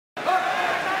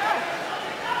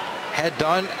head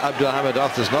down.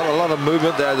 Abdulhamidov, there's not a lot of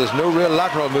movement there. There's no real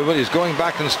lateral movement. He's going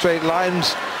back in straight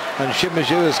lines. And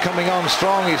Shimizu is coming on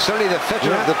strong. He's certainly the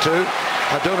fitter of the two.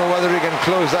 I don't know whether he can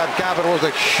close that gap. It was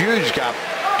a huge gap.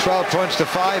 12 points to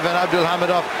 5, and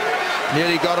Abdulhamidov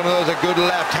nearly got him. There was a good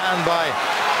left hand by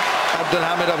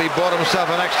Abdulhamidov. He bought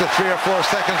himself an extra 3 or 4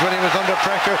 seconds when he was under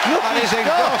pressure. And he's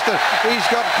exhausted. He's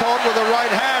got caught with the right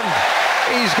hand.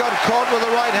 He's got caught with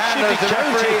the right hand.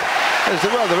 As the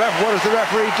referee, what is the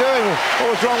referee doing?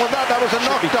 What was wrong with that? That was a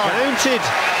knockdown. Counted.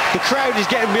 The crowd is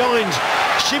getting behind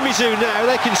Shimizu now.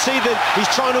 They can see that he's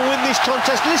trying to win this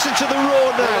contest. Listen to the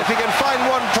roar now. Well, if he can find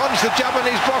one punch, the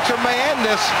Japanese boxer may end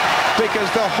this, because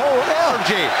the whole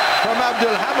energy from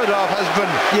Abdulhamidov has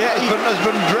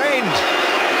been drained.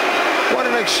 What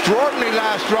an extraordinary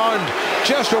last round,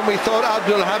 just when we thought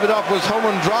Abdulhamidov was home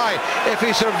and dry. If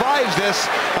he survives this,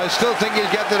 I still think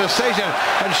he'll get the decision.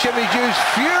 And Shimizu's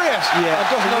furious and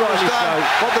doesn't understand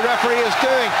what the referee is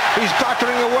doing. He's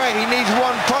battering away. He needs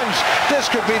one punch.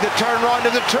 This could be the turnaround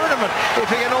of the tournament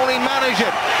if he can only manage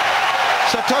it.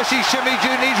 Satoshi Shimizu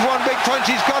needs one big punch.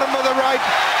 He's got him with a right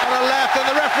and a left, and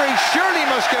the referee surely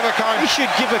must give a count. He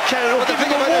should give a count or give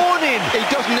him a warning. He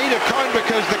doesn't need a count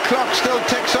because the clock still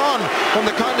ticks on when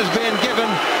the count is being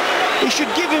given. He should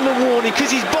give him a warning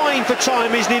because he's buying for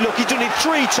time, isn't he? Look, he's done it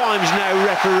 3 times now,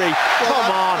 referee.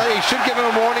 Come on. He should give him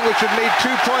a warning, which would lead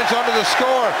 2 points onto the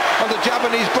score of the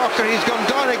Japanese boxer. He's gone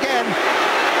down again.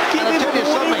 And I'll tell you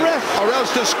something, or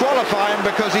else disqualify him,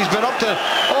 because he's been up to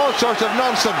all sorts of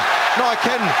nonsense. Now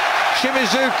can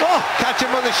Shimizu catch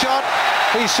him with a shot?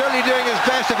 He's certainly doing his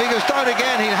best. If he goes down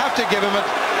again, he'll have to give him it.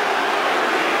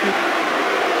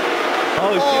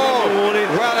 He's giving him a warning.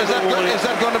 Well, is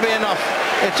that going to be enough?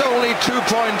 It's only 2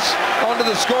 points onto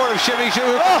the score of Shimizu,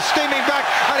 steaming back,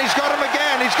 and he's got him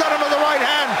again. He's got him with the right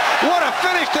hand. What a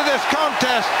finish to this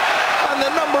contest. And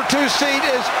the number 2 seed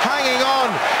is hanging on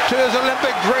to his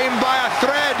Olympic dream by a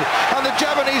thread. And the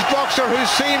Japanese boxer, who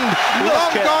seemed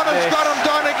long gone, has got him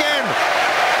down again.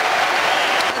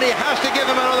 And he has to give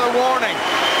him another warning.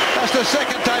 That's the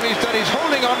second time he's done. He's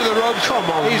holding onto the ropes. Come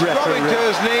on, he's dropping to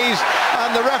his knees.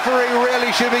 And the referee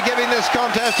really should be giving this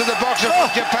contest to the boxer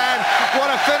from Japan. What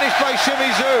a finish by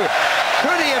Shimizu.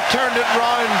 Could he have turned it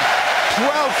round?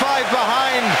 12-5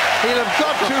 behind. He'll have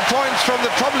got 2 points from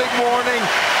the public warning.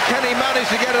 Can he manage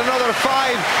to get another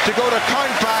 5 to go to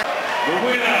count back? The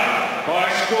winner by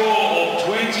a score of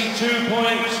 22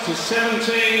 points to 17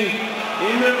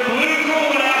 in the blue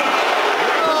corner.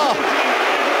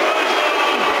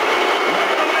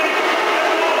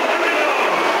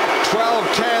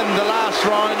 12-10 the last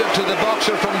round to the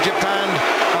boxer from Japan,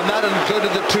 and that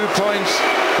included the 2 points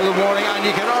for the warning. And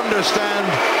you can understand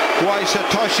why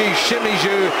Satoshi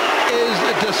Shimizu is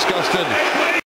disgusted.